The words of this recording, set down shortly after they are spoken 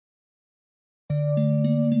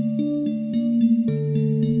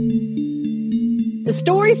The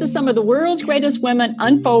stories of some of the world's greatest women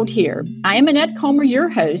unfold here. I am Annette Comer, your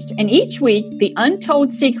host, and each week, the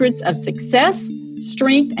untold secrets of success,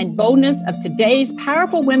 strength, and boldness of today's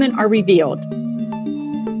powerful women are revealed.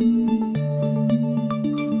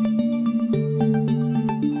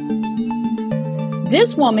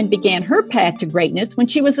 This woman began her path to greatness when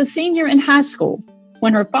she was a senior in high school,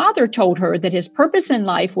 when her father told her that his purpose in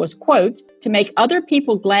life was, quote, to make other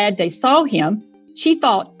people glad they saw him. She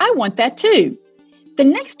thought, I want that too. The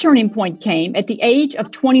next turning point came at the age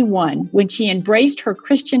of 21 when she embraced her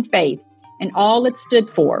Christian faith and all it stood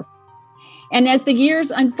for. And as the years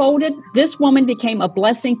unfolded, this woman became a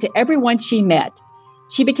blessing to everyone she met.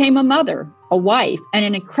 She became a mother, a wife, and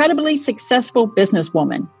an incredibly successful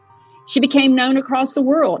businesswoman. She became known across the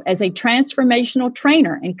world as a transformational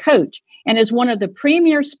trainer and coach and as one of the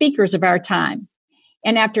premier speakers of our time.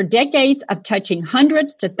 And after decades of touching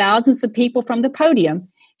hundreds to thousands of people from the podium,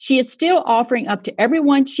 she is still offering up to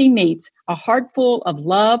everyone she meets a heart full of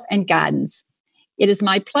love and guidance. It is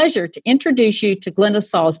my pleasure to introduce you to Glenna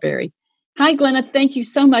Salisbury. Hi, Glenna. Thank you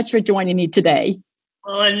so much for joining me today.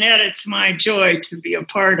 Well, Annette, it's my joy to be a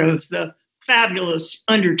part of the fabulous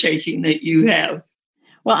undertaking that you have.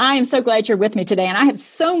 Well, I am so glad you're with me today, and I have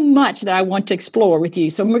so much that I want to explore with you.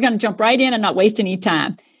 So we're going to jump right in and not waste any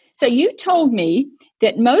time. So you told me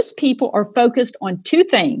that most people are focused on two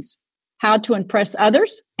things, how to impress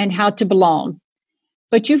others and how to belong.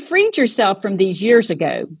 But you freed yourself from these years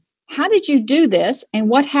ago. How did you do this, and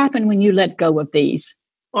what happened when you let go of these?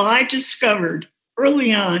 Well, I discovered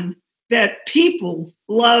early on that people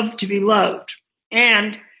love to be loved,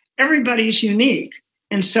 and everybody's unique.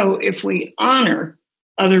 And so if we honor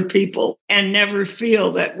other people and never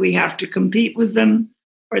feel that we have to compete with them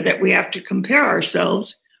or that we have to compare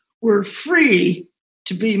ourselves, we're free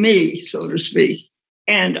to be me, so to speak.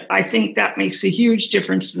 And I think that makes a huge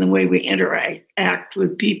difference in the way we interact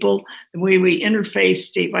with people, the way we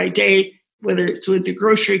interface day by day, whether it's with the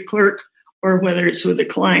grocery clerk or whether it's with a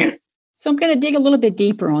client. So I'm going to dig a little bit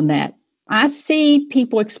deeper on that. I see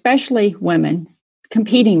people, especially women,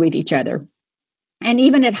 competing with each other. And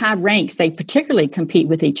even at high ranks, they particularly compete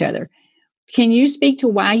with each other. Can you speak to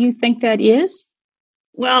why you think that is?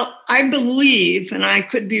 Well, I believe, and I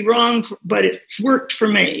could be wrong, but it's worked for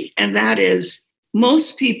me. And that is,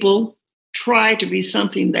 most people try to be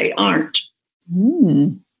something they aren't.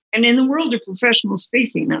 And in the world of professional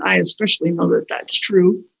speaking, I especially know that that's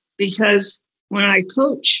true because when I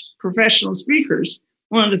coach professional speakers,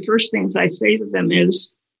 one of the first things I say to them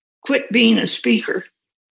is, quit being a speaker.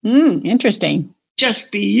 Interesting.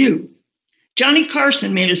 Just be you. Johnny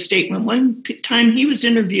Carson made a statement one time he was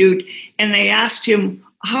interviewed and they asked him,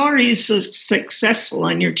 how are you so successful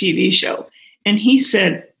on your TV show? And he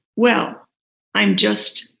said, well, I'm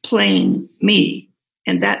just playing me.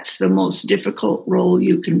 And that's the most difficult role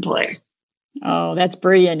you can play. Oh, that's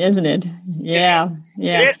brilliant, isn't it? Yeah.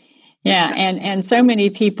 And so many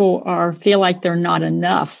people feel like they're not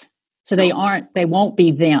enough. So they won't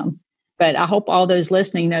be them. But I hope all those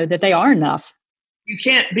listening know that they are enough. You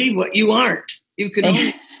can't be what you aren't. You can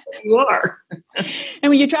only be what you are. And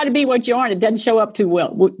when you try to be what you aren't, it doesn't show up too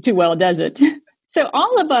well, does it? So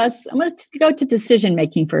all of us, I'm going to go to decision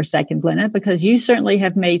making for a second, Glenna, because you certainly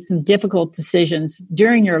have made some difficult decisions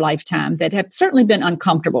during your lifetime that have certainly been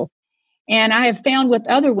uncomfortable. And I have found with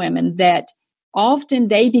other women that often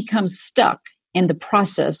they become stuck in the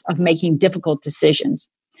process of making difficult decisions.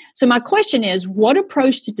 So my question is, what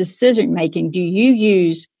approach to decision making do you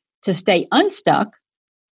use to stay unstuck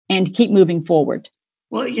and keep moving forward?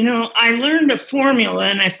 Well, I learned a formula,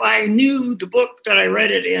 and if I knew the book that I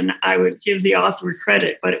read it in, I would give the author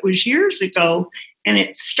credit. But it was years ago, and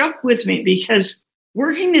it stuck with me because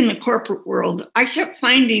working in the corporate world, I kept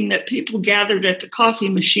finding that people gathered at the coffee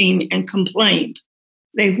machine and complained.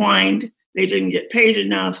 They whined. They didn't get paid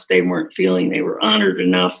enough. They weren't feeling they were honored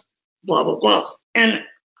enough, blah, blah, blah. And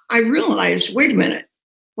I realized, wait a minute,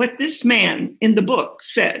 what this man in the book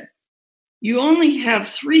said, you only have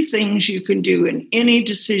three things you can do in any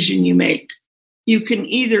decision you make. You can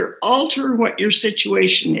either alter what your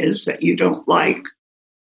situation is that you don't like,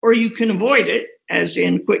 or you can avoid it, as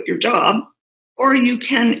in quit your job, or you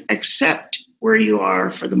can accept where you are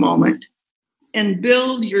for the moment and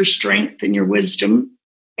build your strength and your wisdom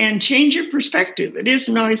and change your perspective. It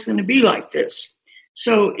isn't always going to be like this.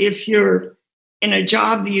 So if you're in a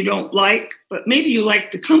job that you don't like, but maybe you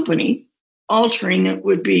like the company, altering it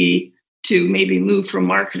would be to maybe move from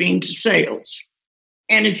marketing to sales.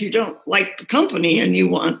 And if you don't like the company and you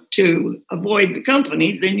want to avoid the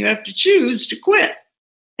company, then you have to choose to quit.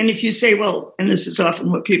 And if you say, well, and this is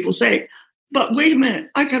often what people say, but wait a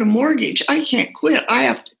minute, I got a mortgage. I can't quit. I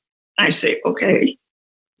have to. I say, okay,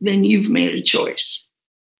 then you've made a choice.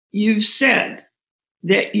 You've said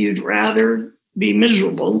that you'd rather be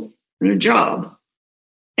miserable in a job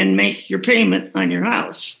and make your payment on your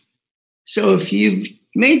house. So if you've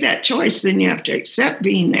made that choice, then you have to accept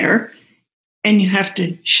being there and you have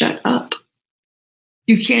to shut up.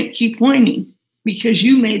 You can't keep whining because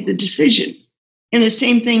you made the decision. And the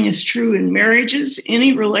same thing is true in marriages,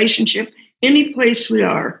 any relationship, any place we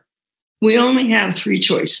are. We only have 3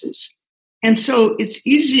 choices. And so it's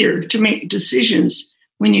easier to make decisions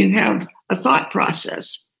when you have a thought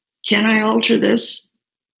process. Can I alter this?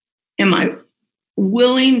 Am I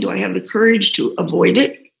willing? Do I have the courage to avoid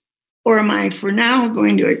it? Or am I, for now,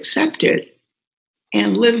 going to accept it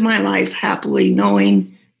and live my life happily,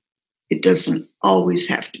 knowing it doesn't always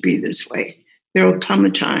have to be this way? There will come a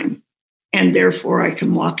time, and therefore I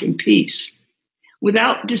can walk in peace.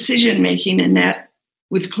 Without decision-making in that,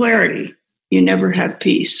 with clarity, you never have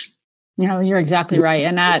peace. No, you're exactly right.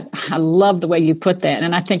 And I love the way you put that.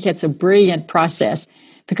 And I think it's a brilliant process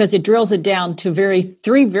because it drills it down to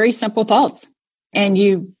 3 very simple thoughts. And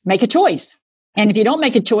you make a choice. And if you don't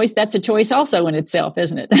make a choice, that's a choice also in itself,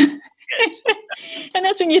 isn't it? Yes. And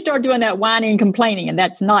that's when you start doing that whining and complaining. And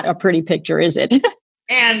that's not a pretty picture, is it?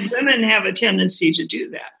 And women have a tendency to do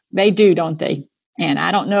that. They do, don't they? And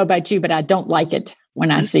I don't know about you, but I don't like it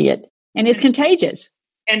when I see it. And it's contagious.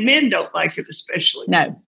 And men don't like it especially.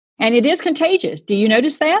 No. And it is contagious. Do you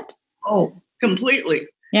notice that? Oh, completely.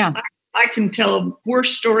 Yeah. I can tell a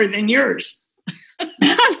worse story than yours.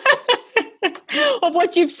 Of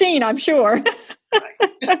what you've seen, I'm sure.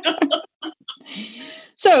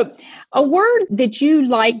 So a word that you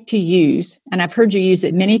like to use, and I've heard you use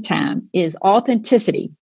it many times, is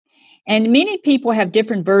authenticity. And many people have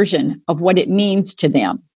different version of what it means to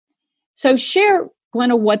them. So share,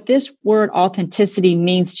 Glenna, what this word authenticity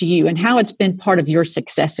means to you and how it's been part of your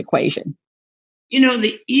success equation. You know,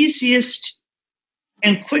 the easiest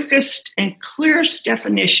and quickest and clearest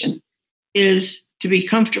definition is to be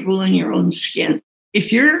comfortable in your own skin.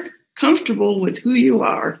 If you're comfortable with who you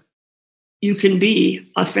are, you can be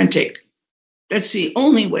authentic. That's the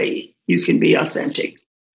only way you can be authentic,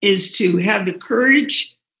 is to have the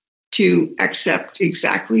courage to accept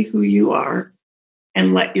exactly who you are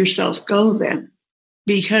and let yourself go then.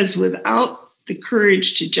 Because without the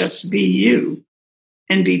courage to just be you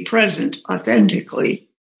and be present authentically,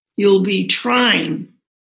 you'll be trying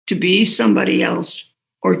to be somebody else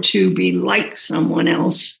or to be like someone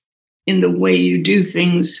else in the way you do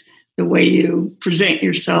things, the way you present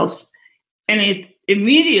yourself. And it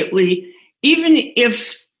immediately, even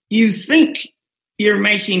if you think you're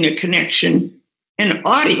making a connection, an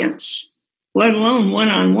audience, let alone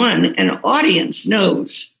one-on-one, an audience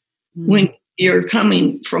knows when you're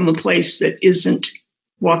coming from a place that isn't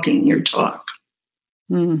walking your talk.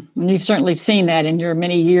 And you've certainly seen that in your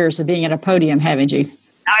many years of being at a podium, haven't you?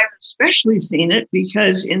 I've especially seen it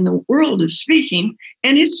because in the world of speaking,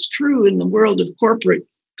 and it's true in the world of corporate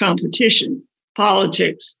competition,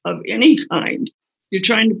 politics of any kind, you're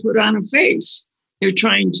trying to put on a face. You're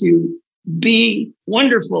trying to be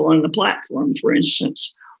wonderful on the platform, for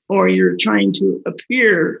instance, or you're trying to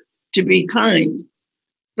appear to be kind.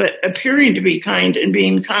 But appearing to be kind and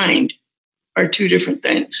being kind are 2 different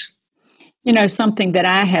things. You know, something that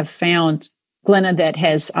I have found, Glenna, that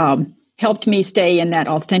has helped me stay in that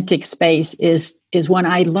authentic space is when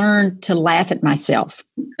I learned to laugh at myself.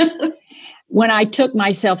 When I took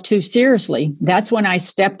myself too seriously, that's when I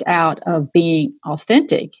stepped out of being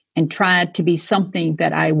authentic and tried to be something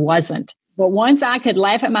that I wasn't. But once I could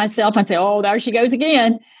laugh at myself and say, oh, there she goes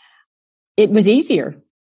again, it was easier.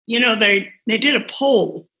 You know, they did a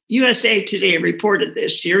poll. USA Today reported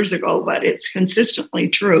this years ago, but it's consistently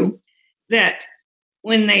true, that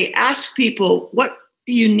when they ask people, what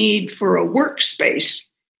do you need for a workspace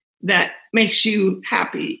that makes you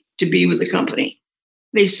happy to be with the company?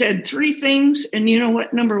 They said 3 things, and you know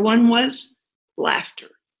what number 1 was? Laughter.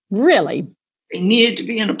 Really? They needed to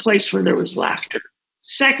be in a place where there was laughter.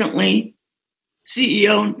 Secondly,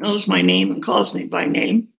 CEO knows my name and calls me by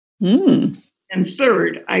name. And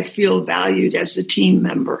third, I feel valued as a team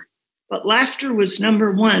member. But laughter was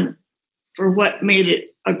number 1 for what made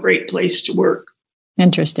it a great place to work.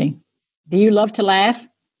 Interesting. Do you love to laugh?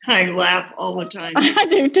 I laugh all the time. I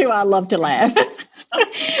do too. I love to laugh.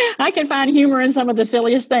 I can find humor in some of the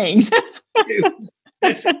silliest things.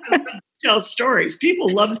 Tell stories. People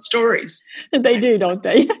love stories. They do, don't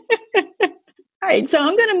they? All right. So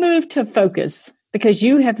I'm going to move to focus because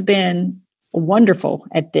you have been wonderful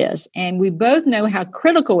at this. And we both know how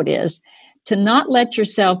critical it is to not let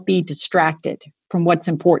yourself be distracted from what's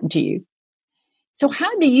important to you. So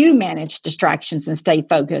how do you manage distractions and stay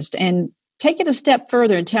focused? And take it a step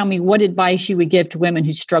further and tell me what advice you would give to women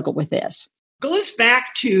who struggle with this. Goes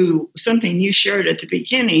back to something you shared at the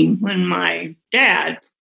beginning when my dad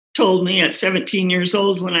told me at 17 years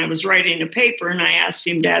old when I was writing a paper and I asked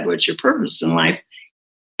him, Dad, what's your purpose in life?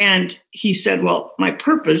 And he said, well, my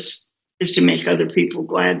purpose is to make other people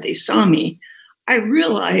glad they saw me. I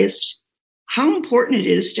realized how important it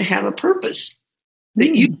is to have a purpose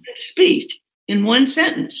that you can speak in one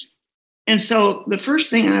sentence. And so the first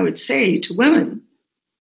thing I would say to women,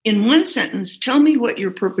 in one sentence, tell me what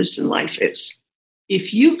your purpose in life is.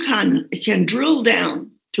 If you can drill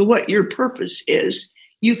down to what your purpose is,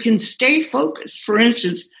 you can stay focused. For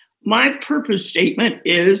instance, my purpose statement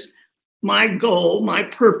is my goal, my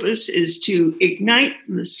purpose is to ignite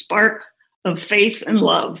the spark of faith and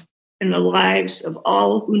love in the lives of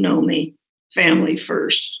all who know me, family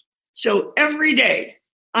first. So every day,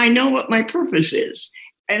 I know what my purpose is,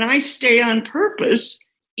 and I stay on purpose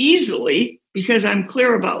easily because I'm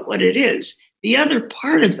clear about what it is. The other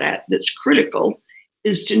part of that that's critical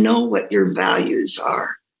is to know what your values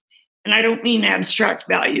are. And I don't mean abstract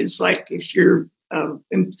values, like if you're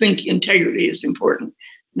think integrity is important.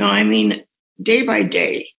 No, I mean day by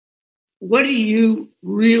day, what do you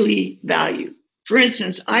really value? For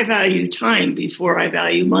instance, I value time before I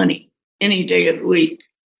value money any day of the week.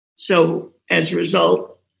 So as a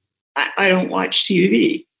result, I don't watch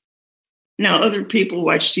TV. Now, other people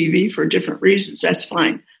watch TV for different reasons. That's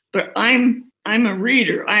fine. But I'm a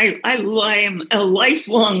reader. I am a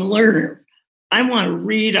lifelong learner. I want to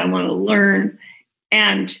read. I want to learn.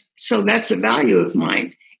 And so that's a value of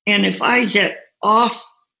mine. And if I get off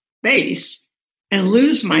base and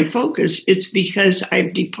lose my focus, it's because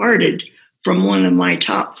I've departed from one of my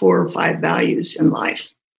top 4 or 5 values in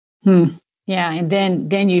life. Yeah, and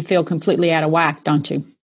then you feel completely out of whack, don't you?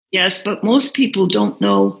 Yes, but most people don't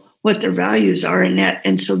know what their values are in that,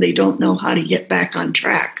 and so they don't know how to get back on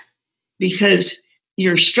track because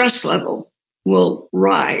your stress level will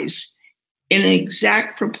rise in an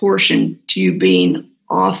exact proportion to you being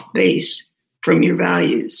off base from your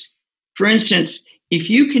values. For instance, if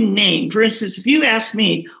you ask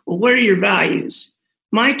me, well, what are your values?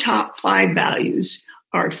 My top 5 values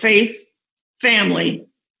are faith, family,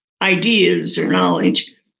 ideas or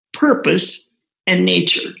knowledge, purpose, and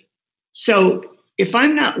nature. So if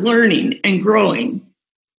I'm not learning and growing,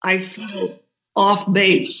 I feel off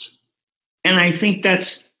base. And I think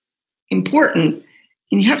that's important.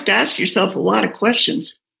 And you have to ask yourself a lot of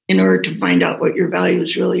questions in order to find out what your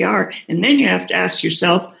values really are. And then you have to ask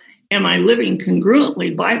yourself, am I living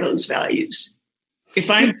congruently by those values?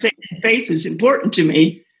 If I'm saying faith is important to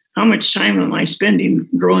me, how much time am I spending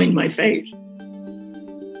growing my faith?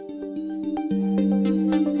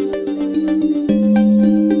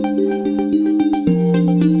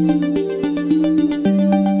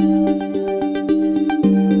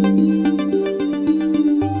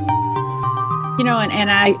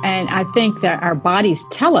 And I think that our bodies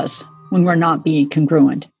tell us when we're not being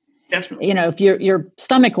congruent. Definitely. If your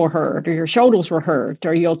stomach will hurt or your shoulders will hurt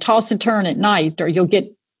or you'll toss and turn at night or you'll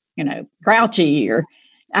get, grouchy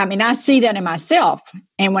I see that in myself.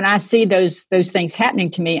 And when I see those things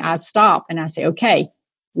happening to me, I stop and I say, okay,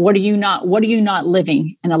 what are you not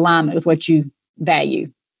living in alignment with what you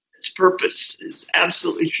value? Its purpose is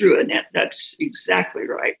absolutely true. And that's exactly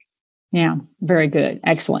right. Yeah. Very good.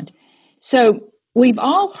 Excellent. So we've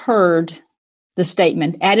all heard the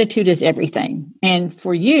statement, attitude is everything. And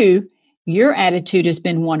for you, your attitude has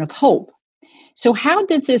been one of hope. So how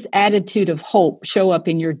did this attitude of hope show up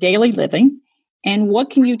in your daily living? And what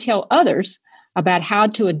can you tell others about how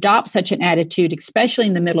to adopt such an attitude, especially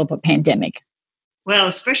in the middle of a pandemic? Well,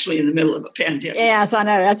 especially in the middle of a pandemic. Yes, I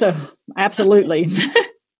know. Absolutely.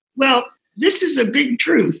 Well, this is a big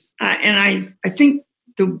truth. And I think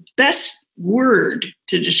the best word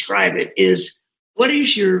to describe it is, what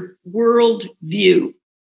is your world view?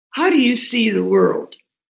 How do you see the world?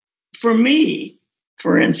 For me,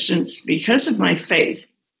 for instance, because of my faith,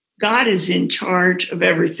 God is in charge of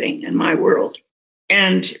everything in my world.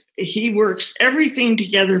 And he works everything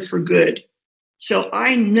together for good. So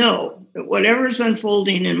I know that whatever is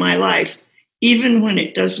unfolding in my life, even when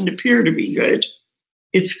it doesn't appear to be good,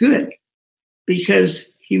 it's good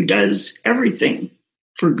because he does everything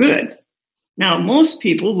for good. Now, most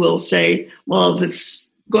people will say, well, if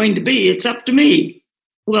it's going to be, it's up to me.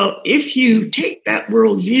 Well, if you take that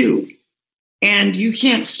worldview and you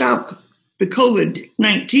can't stop the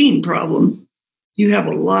COVID-19 problem, you have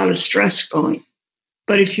a lot of stress going.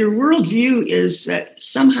 But if your worldview is that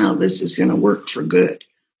somehow this is going to work for good,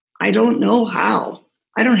 I don't know how.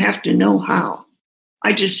 I don't have to know how.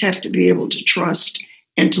 I just have to be able to trust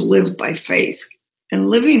and to live by faith. And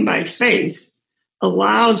living by faith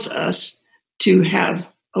allows us to have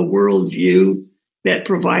a worldview that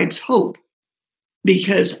provides hope,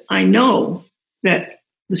 because I know that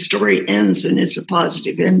the story ends and it's a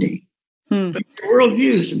positive ending. But the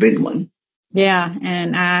worldview is a big one. Yeah,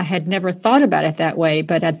 and I had never thought about it that way,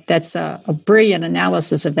 but that's a brilliant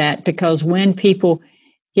analysis of that, because when people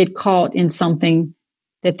get caught in something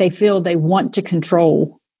that they feel they want to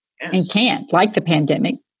control and can't, like the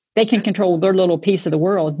pandemic, they can control their little piece of the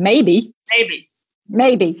world. Maybe.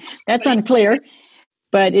 That's unclear,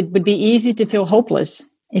 but it would be easy to feel hopeless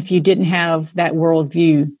if you didn't have that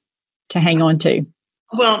worldview to hang on to.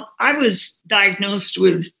 Well, I was diagnosed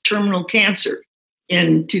with terminal cancer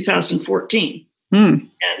in 2014. And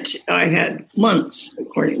I had months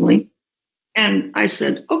accordingly. And I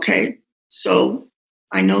said, okay, so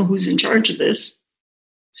I know who's in charge of this,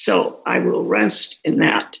 so I will rest in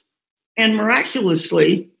that. And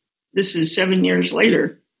miraculously, this is 7 years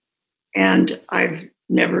later, and I've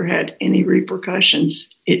never had any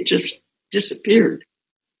repercussions. It just disappeared.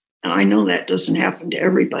 Now, I know that doesn't happen to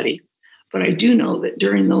everybody, but I do know that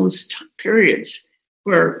during those periods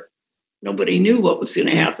where nobody knew what was going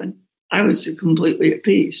to happen, I was completely at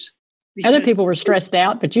peace. Other people were stressed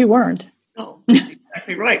out, but you weren't. No, that's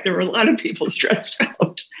exactly right. There were a lot of people stressed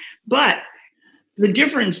out. But the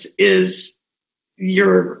difference is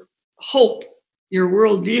your hope, your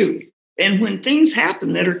worldview. And when things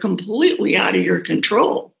happen that are completely out of your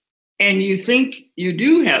control, and you think you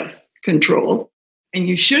do have control, and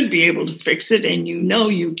you should be able to fix it, and you know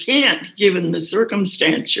you can't, given the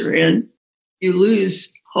circumstance you're in, you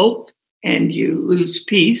lose hope, and you lose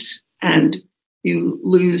peace, and you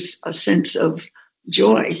lose a sense of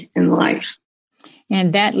joy in life.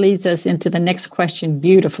 And that leads us into the next question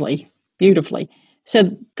beautifully.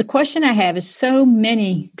 So the question I have is, so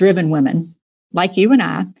many driven women, like you and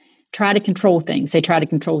I, try to control things. They try to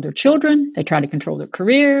control their children. They try to control their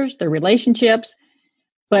careers, their relationships.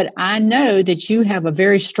 But I know that you have a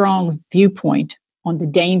very strong viewpoint on the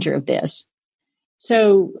danger of this.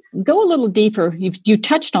 So go a little deeper. You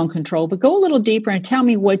touched on control, but go a little deeper and tell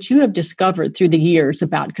me what you have discovered through the years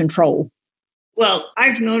about control. Well,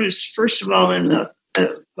 I've noticed, first of all, in the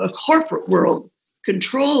corporate world,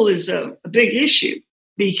 control is a big issue,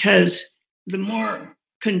 because the more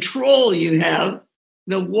control you have,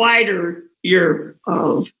 the wider your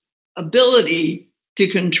ability to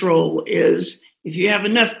control is. If you have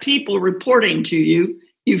enough people reporting to you,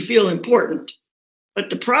 you feel important. But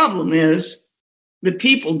the problem is the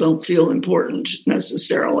people don't feel important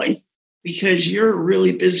necessarily, because you're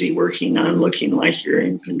really busy working on looking like you're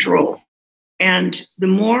in control. And the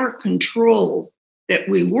more control that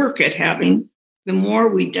we work at having, the more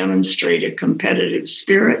we demonstrate a competitive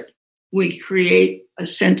spirit. We create a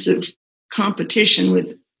sense of competition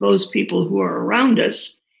with those people who are around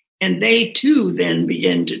us, and they too then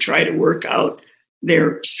begin to try to work out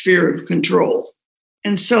their sphere of control.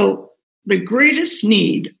 And so the greatest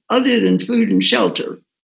need, other than food and shelter,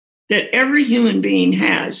 that every human being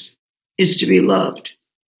has is to be loved.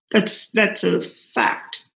 That's a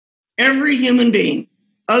fact. Every human being,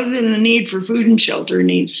 other than the need for food and shelter,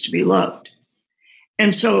 needs to be loved.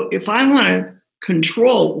 And so if I want to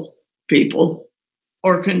control people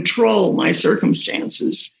or control my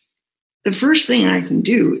circumstances, the first thing I can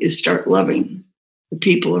do is start loving the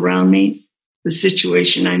people around me, the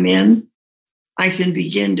situation I'm in. I can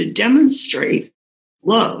begin to demonstrate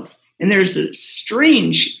love. And there's a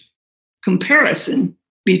strange comparison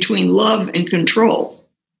between love and control.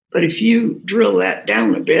 But if you drill that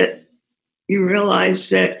down a bit, you realize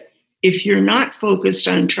that if you're not focused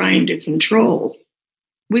on trying to control,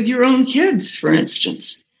 with your own kids, for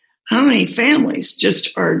instance, how many families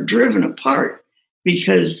just are driven apart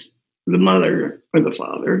because the mother or the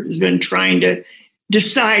father has been trying to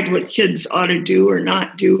decide what kids ought to do or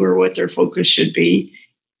not do, or what their focus should be,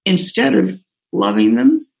 instead of loving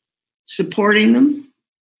them, supporting them,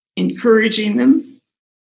 encouraging them,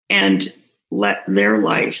 and let their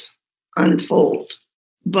life unfold.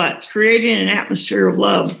 But creating an atmosphere of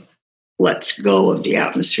love lets go of the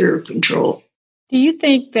atmosphere of control. Do you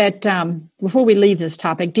think that, before we leave this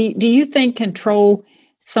topic, do you think control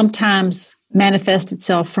sometimes manifests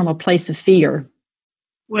itself from a place of fear?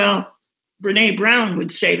 Well, Brené Brown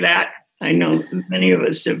would say that. I know many of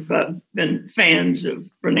us have been fans of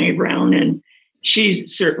Brené Brown, and she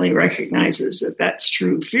certainly recognizes that that's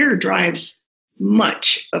true. Fear drives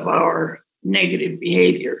much of our negative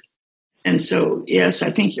behavior. And so, yes, I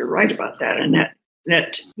think you're right about that. And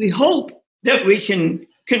that we hope that we can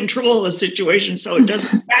control the situation so it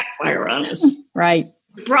doesn't backfire on us. Right.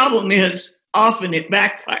 The problem is often it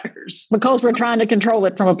backfires. Because we're trying to control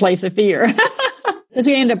it from a place of fear. Because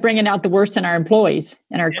we end up bringing out the worst in our employees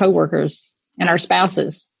and our coworkers and our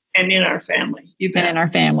spouses. And in our family. And in our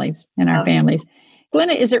families.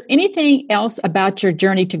 Glenna, is there anything else about your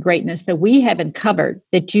journey to greatness that we haven't covered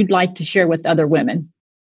that you'd like to share with other women?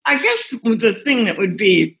 I guess the thing that would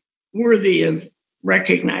be worthy of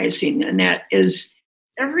recognizing, Annette, is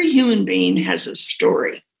every human being has a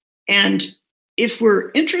story. And if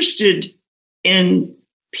we're interested in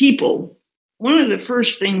people, one of the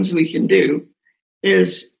first things we can do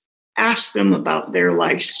is ask them about their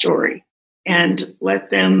life story and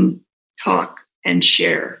let them talk and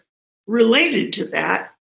share. Related to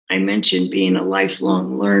that, I mentioned being a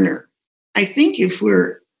lifelong learner. I think if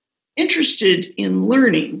we're interested in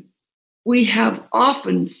learning, we have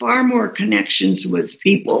often far more connections with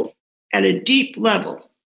people at a deep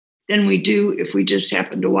level than we do if we just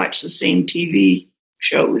happen to watch the same TV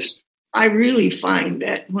shows. I really find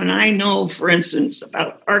that when I know, for instance,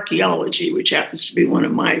 about archaeology, which happens to be one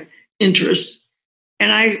of my interests,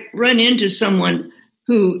 and I run into someone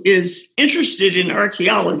who is interested in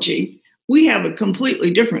archaeology, we have a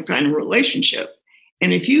completely different kind of relationship.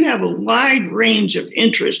 And if you have a wide range of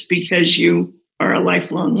interests because you are a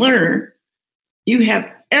lifelong learner, you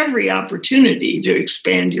have every opportunity to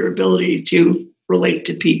expand your ability to relate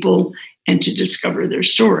to people and to discover their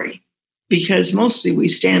story. Because mostly we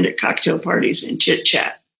stand at cocktail parties and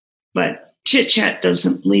chit-chat. But chit-chat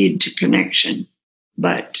doesn't lead to connection,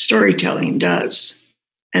 but storytelling does.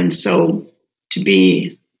 And so to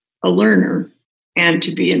be a learner and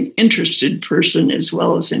to be an interested person as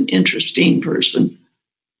well as an interesting person,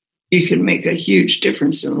 you can make a huge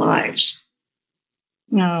difference in lives.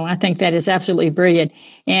 No, I think that is absolutely brilliant.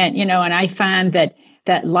 And, and I find that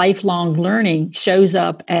lifelong learning shows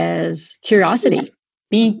up as curiosity,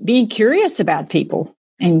 being curious about people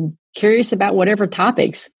and curious about whatever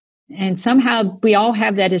topics. And somehow we all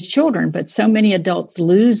have that as children, but so many adults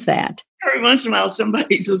lose that. Every once in a while,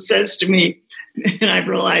 somebody says to me, and I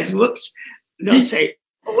realize, whoops, they'll say,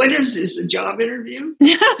 well, what is this, a job interview?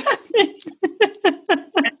 And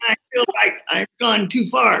I feel like I've gone too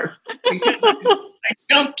far because I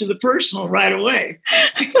jumped to the personal right away.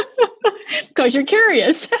 Because you're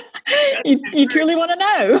curious. You truly want to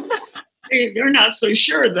know. They're not so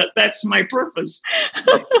sure that that's my purpose.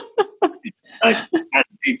 How do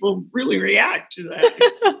people really react to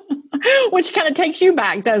that? Which kind of takes you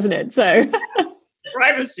back, doesn't it? So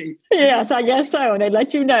privacy. Yes, I guess so. And they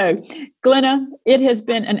let you know. Glenna, it has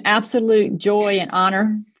been an absolute joy and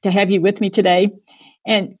honor to have you with me today.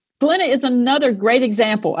 And Glenna is another great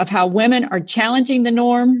example of how women are challenging the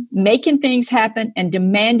norm, making things happen, and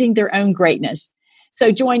demanding their own greatness.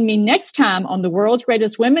 So join me next time on the World's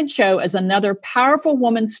Greatest Women Show as another powerful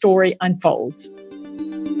woman's story unfolds.